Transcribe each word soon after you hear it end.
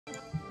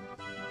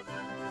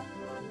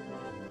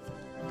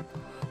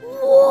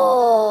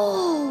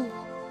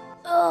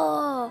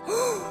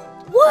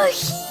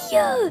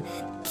here!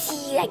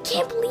 Dude, I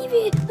can't believe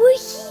it! We're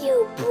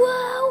here,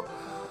 bro!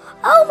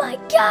 Oh my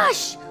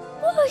gosh!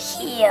 We're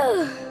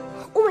here!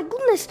 Oh my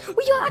goodness,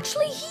 we are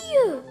actually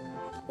here!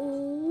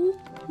 Oh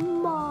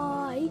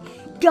my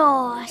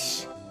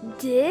gosh!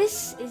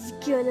 This is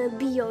gonna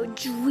be our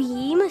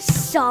dream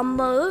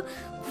summer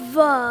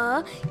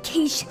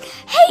vacation.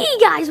 Hey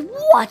guys,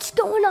 what's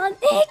going on?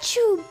 It's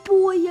your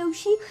boy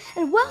Yoshi,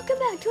 and welcome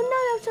back to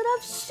another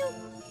episode of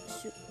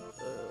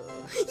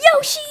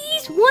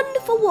Yoshi's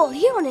Wonderful World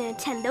here on the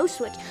Nintendo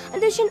Switch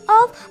edition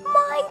of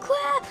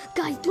Minecraft.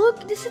 Guys,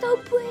 look, this is our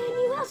brand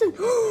new house, and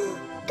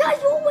guys,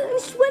 we're wearing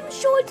swim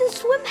shorts and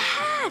swim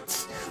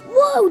hats.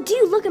 Whoa,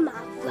 dude, look at my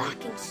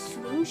rocking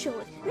swim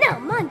shorts. No,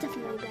 mine's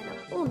definitely better.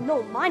 Oh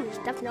no, mine is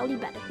definitely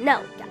better.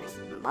 No, guys,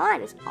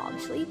 mine is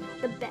obviously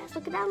the best.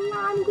 Look at that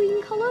lime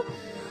green color.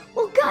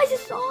 Well, guys,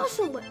 it's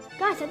awesome. But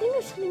guys, I think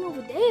there's something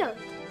over there.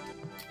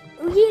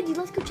 Oh yeah, dude,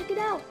 let's go check it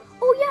out.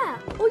 Oh yeah.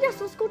 Oh yes,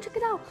 let's go check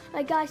it out.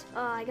 Alright, guys.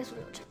 I guess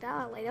we'll go check that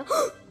out later.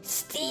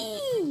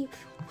 Steve,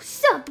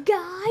 what's up,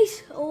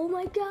 guys? Oh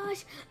my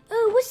gosh.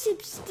 What's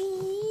up,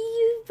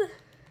 Steve?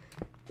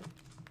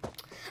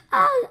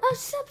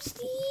 What's up,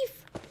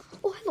 Steve?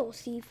 Oh, hello,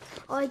 Steve.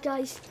 Alright,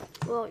 guys.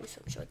 Well, you're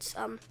so shorts.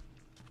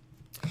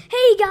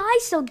 Hey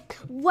guys, so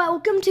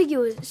welcome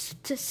to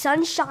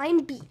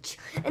Sunshine Beach,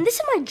 and this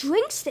is my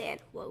drink stand.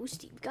 Whoa,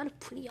 Steve, you got a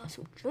pretty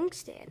awesome drink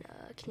stand.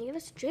 Can you give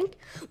us a drink?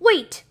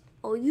 Wait,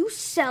 are you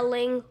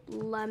selling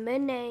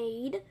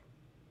lemonade?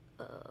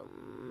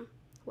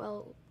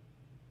 Well,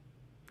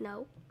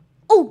 no.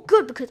 Oh,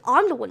 good, because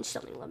I'm the one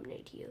selling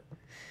lemonade here.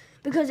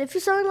 Because if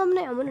you're selling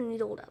lemonade, I'm gonna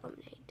need all that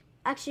lemonade.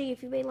 Actually,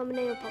 if you made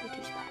lemonade, it'll probably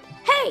taste bad.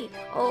 Hey!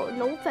 Oh,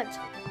 no offense.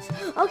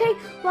 Okay,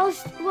 well,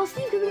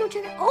 Steve, can we go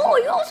check it out? Oh,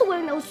 you're also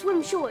wearing those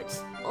swim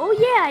shorts. Oh,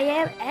 yeah, I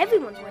am.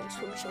 Everyone's wearing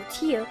swim shorts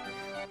here.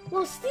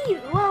 Well,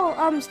 Steve,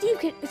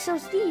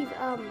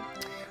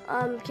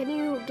 can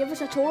you give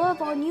us a tour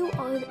of our new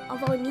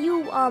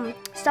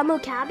summer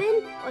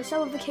cabin or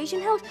summer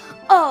vacation house?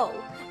 Oh,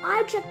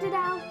 I checked it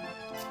out.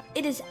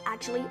 It is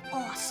actually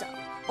awesome.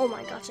 Oh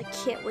my gosh, I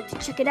can't wait to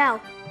check it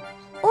out.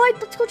 Alright,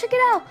 let's go check it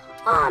out.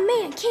 Oh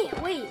man, can't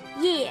wait.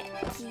 Yeah,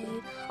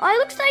 dude. Alright,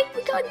 looks like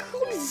we got a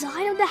cool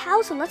design of the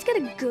house, and let's get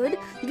a good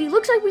view.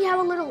 Looks like we have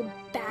a little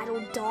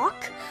battle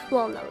dock.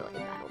 Well, not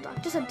really a battle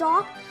dock, just a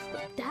dock.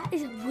 That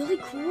is a really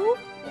cool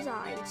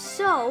design.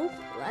 So,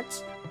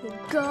 let's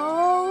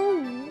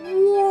go.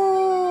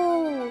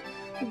 Whoa.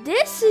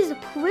 This is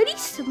pretty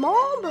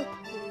small, but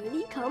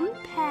pretty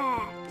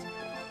compact.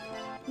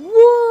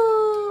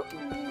 Whoa.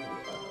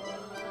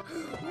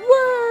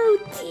 Whoa,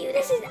 dude,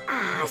 this is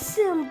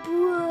awesome,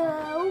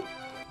 bro.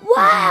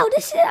 Wow,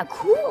 this is a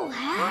cool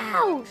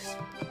house.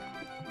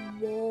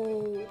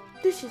 Whoa,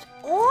 this is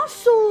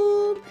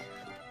awesome.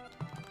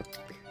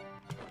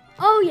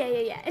 Oh,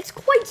 yeah. It's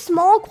quite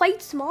small,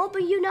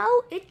 but you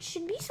know, it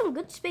should be some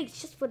good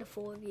space just for the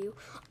four of you.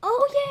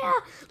 Oh, yeah,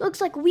 looks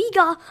like we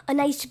got a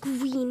nice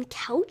green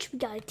couch. We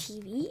got a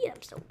TV.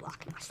 I'm still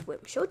rocking my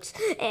swim shorts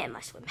and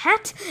my swim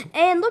hat.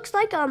 And looks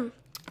like, I'm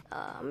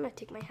going to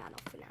take my hat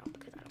off for now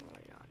because I don't want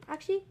it on.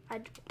 Actually, I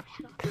do put my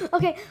hat on.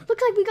 Okay,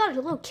 looks like we got a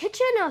little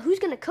kitchen. Who's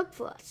going to cook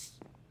for us?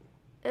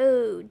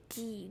 Oh,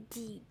 dude.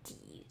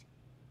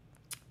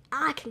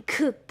 I can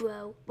cook,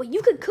 bro. Wait,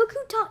 you can cook?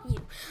 Who taught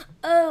you?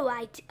 Oh,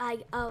 I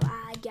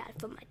got it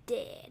from my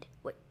dad.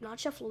 Wait, not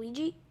Chef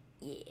Luigi?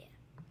 Yeah.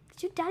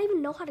 Does your dad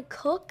even know how to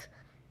cook?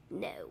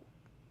 No.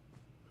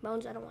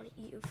 Bones, I don't want to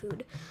eat your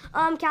food.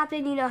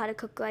 Captain, you know how to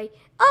cook, right?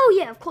 Oh,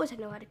 yeah, of course I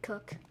know how to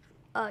cook.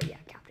 Yeah,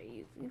 Captain,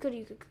 you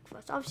could cook for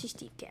us. Obviously,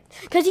 Steve can,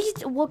 because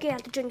he's working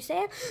at the drink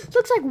stand.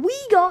 Looks like we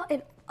got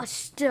a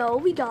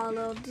stove. We got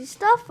all of this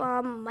stuff.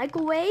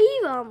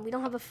 Microwave. We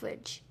don't have a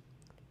fridge.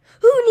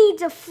 Who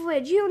needs a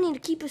fridge? You don't need to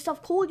keep your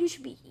stuff cold. You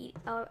should be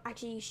eating.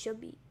 Actually, you should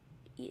be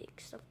eating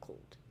stuff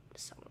cold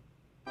this summer.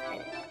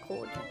 And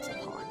cold instead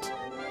of hot.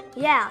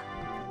 Yeah.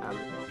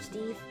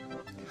 Steve.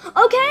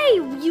 Okay,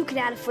 you can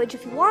add a fridge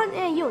if you want.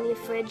 You don't need a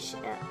fridge.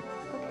 Okay.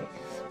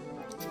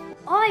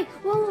 Alright,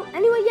 well,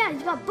 anyway, yeah, you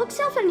got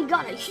bookshelf and you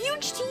got a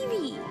huge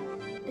TV.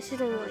 This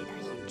isn't really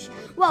that huge.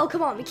 Well,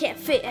 come on, we can't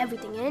fit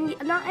everything in.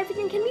 Not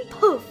everything can be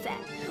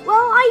perfect.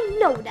 Well, I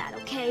know that,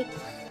 okay?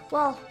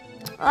 Well,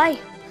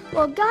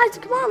 well, guys,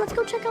 come on, let's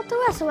go check out the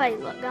rest. Alright,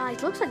 look,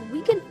 guys, looks like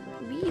we can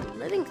be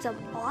living some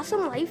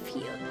awesome life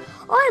here.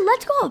 Alright,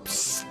 let's go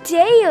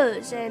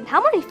upstairs. And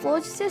how many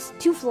floors is this?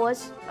 2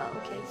 floors. Oh,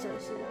 okay, so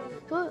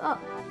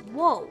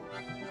whoa.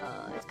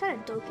 It's kind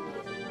of dark in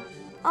here.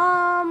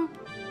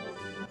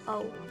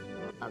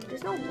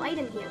 There's no light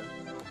in here.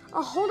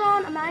 Hold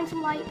on, I'm adding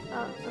some light.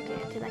 Okay,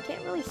 because I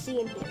can't really see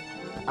in here.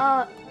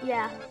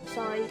 Yeah,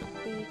 sorry,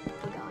 we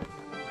forgot.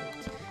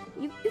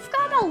 You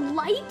forgot about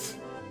light?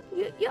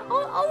 Your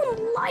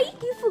own light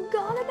you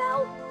forgot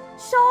about?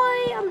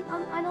 Sorry,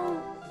 I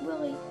don't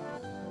really.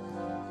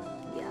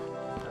 Yeah,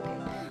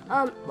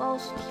 okay. Well,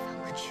 Steve, how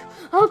could you?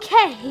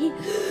 Okay.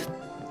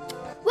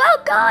 Well,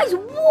 guys,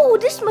 whoa,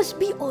 this must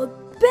be our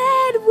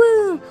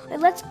bedroom.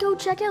 Let's go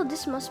check out.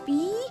 This must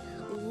be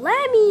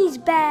Lemmy's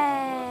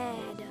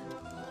bed.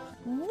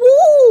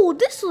 Whoa,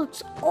 this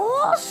looks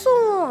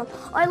awesome.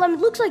 All right,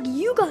 looks like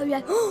you got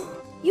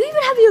you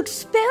even have your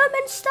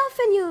experiment stuff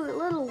and your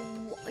little,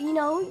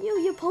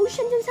 your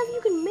potions and stuff.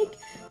 You can make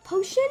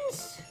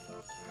potions.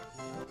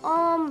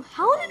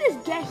 How did this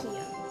get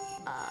here?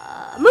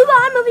 Moving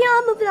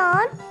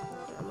on.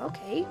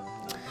 Okay.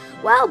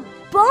 Well,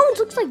 Bones,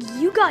 looks like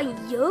you got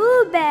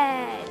your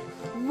bed.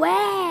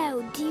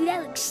 Wow, dude,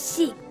 that looks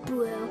sick,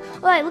 bro.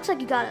 All right, looks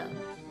like you got a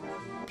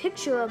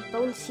picture of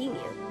Bones Senior.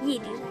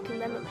 Yeah, dude, I can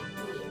remember my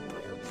dad,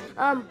 bro.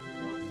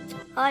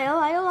 All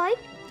right.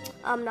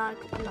 I'm not.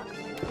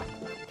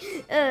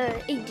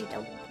 Dude,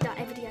 not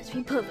everything has to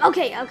be perfect.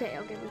 Okay, we'll put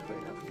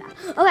it over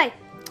that. Okay.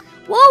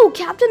 Whoa,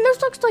 Captain,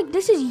 this looks like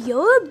this is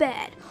your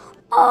bed.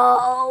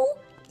 Oh,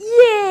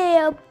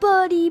 yeah,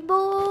 buddy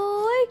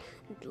boy.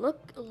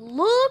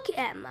 Look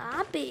at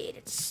my bed.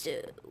 It's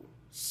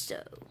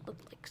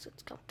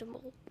it's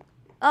comfortable.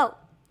 Oh,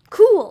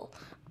 cool.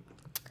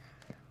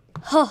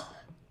 Huh.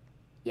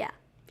 Yeah,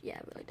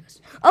 it really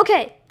does.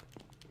 Okay.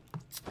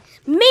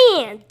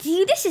 Man,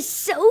 dude, this is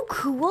so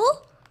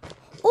cool.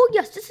 Oh,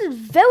 yes, this is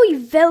very,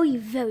 very,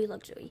 very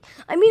luxury.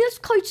 I mean, it's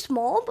quite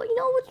small, but,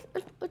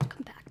 it's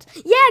compact.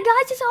 Yeah,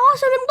 guys, it's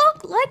awesome. And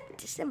look, like,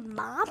 this is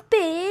my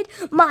bed,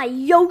 my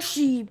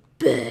Yoshi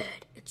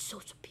bed. It's so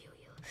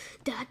superior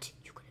that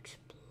you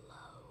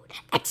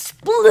can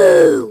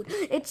explode.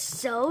 It's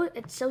so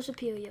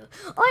superior.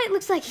 Oh, it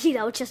looks like,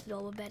 it's just an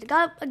normal bed.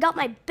 I got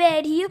my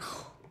bed here.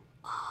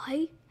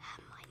 I have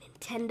my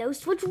Nintendo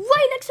Switch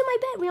right next to my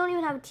bed. We don't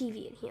even have a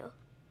TV in here.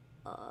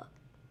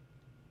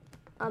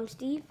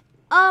 Steve?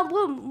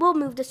 We'll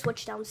move the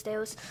Switch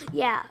downstairs.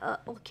 Yeah,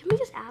 can we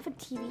just have a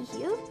TV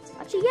here?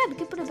 Actually, yeah, we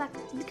could put it back.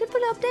 We could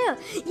put it up there.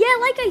 Yeah,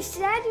 like I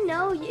said,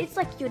 it's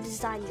like you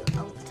design your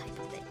own type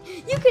of thing.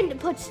 You can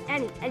put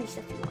any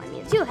stuff you want. I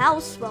mean, it's your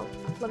house. Well,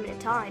 limited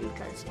time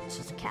because it's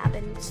just a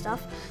cabin and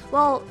stuff.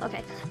 Well,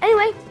 okay.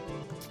 Anyway,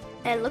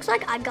 and it looks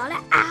like I got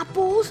an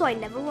apple, so I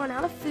never run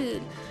out of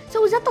food.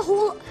 So is that the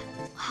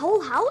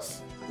whole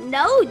house?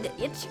 No,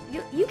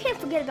 you can't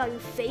forget about your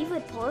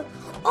favorite part.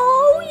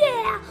 Oh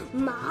yeah,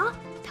 my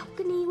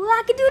balcony where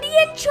I can do the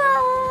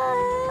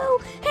intro.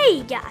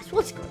 Hey guys,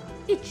 what's going on?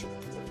 It's your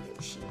boy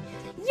Yoshi.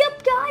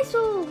 Yep, guys.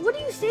 So what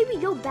do you say we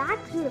go back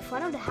to the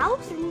front of the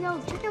house and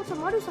check out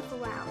some other stuff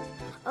around?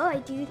 All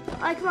right, dude.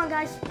 All right, come on,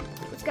 guys.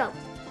 Let's go.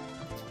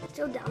 Let's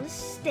go down the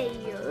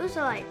stairs.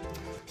 All right.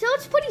 So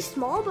it's pretty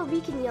small, but we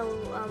can do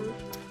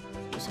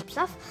some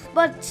stuff.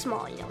 But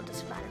small, it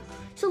doesn't matter.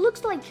 So it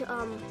looks like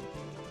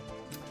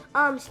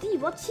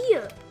Steve, what's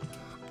here?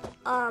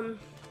 Okay.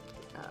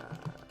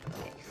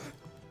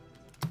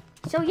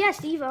 So yeah,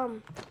 Steve,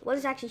 what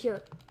is actually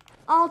here?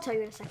 I'll tell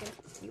you in a second.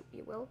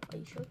 You will? Are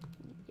you sure?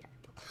 Yeah.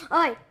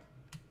 Alright.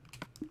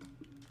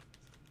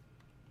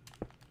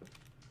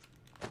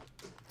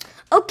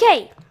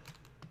 Okay.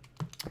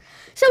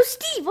 So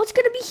Steve, what's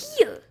gonna be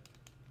here?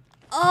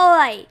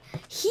 Alright.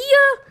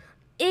 Here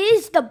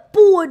is the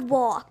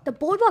boardwalk. The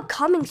boardwalk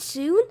coming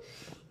soon.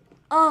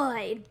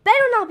 Alright, it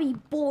better not be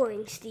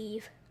boring,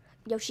 Steve.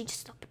 Yoshi, just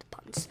stop with the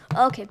puns.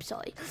 Okay, I'm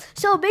sorry.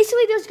 So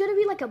basically, there's gonna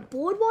be like a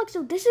boardwalk.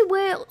 So this is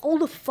where all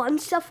the fun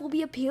stuff will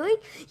be appearing.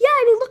 Yeah,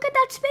 I mean, look at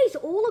that space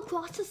all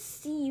across the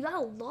sea. You got a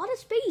lot of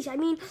space. I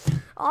mean,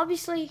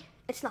 obviously,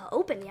 it's not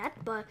open yet,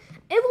 but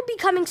it will be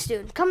coming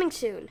soon.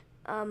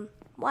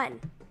 When?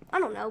 I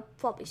don't know.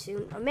 Probably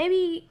soon, or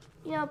maybe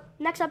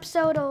next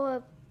episode,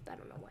 or I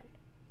don't know when.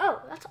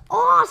 Oh, that's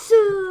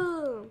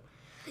awesome!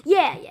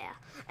 Yeah.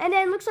 And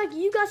then looks like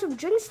you got some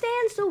drink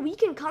stands, so we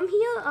can come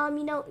here.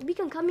 We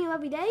can come here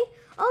every day.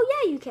 Oh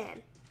yeah, you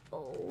can.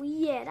 Oh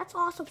yeah, that's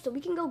awesome. So we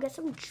can go get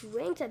some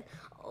drinks and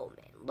oh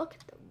man, look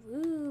at the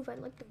roof. I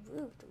like the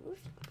roof. The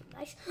roof's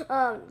nice. We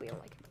don't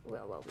like it.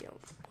 Well, we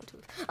don't want to.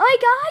 All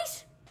right,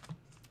 guys.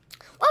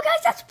 Well,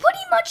 guys, that's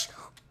pretty much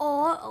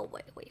all. Oh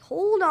wait,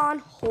 hold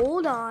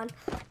on.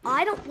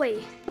 I don't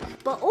wait.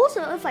 But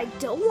also, if I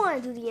don't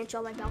want to do the intro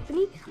on my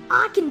balcony,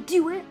 I can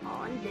do it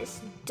on this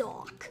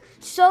dock.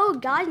 So,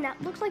 guys, now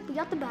it looks like we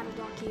got the battle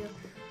dock here.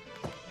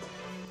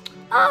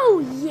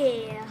 Oh,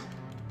 yeah.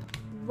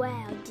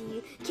 Wow,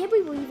 dude. Can't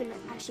believe we're even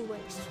actually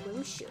wearing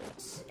swim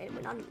shirts. And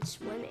we're not even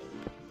swimming.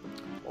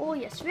 Oh,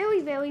 yes.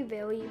 Very, very,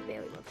 very,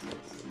 very lovely.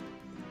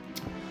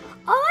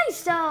 Alright,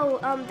 so,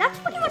 that's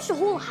pretty much the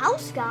whole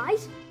house,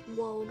 guys.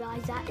 Whoa,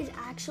 guys, that is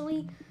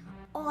actually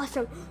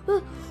awesome.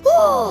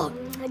 Oh,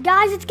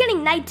 guys, it's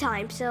getting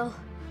nighttime, so...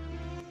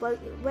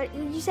 What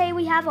you say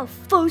we have a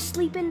full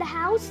sleep in the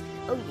house?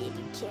 Oh yeah,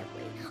 you can't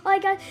wait.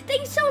 Alright guys,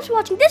 thank you so much for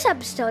watching this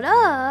episode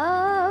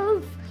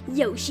of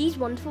Yoshi's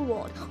Wonderful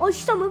World or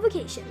Summer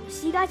Vacation.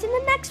 See you guys in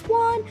the next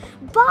one.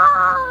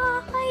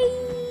 Bye!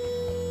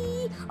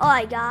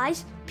 Alright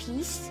guys,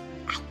 peace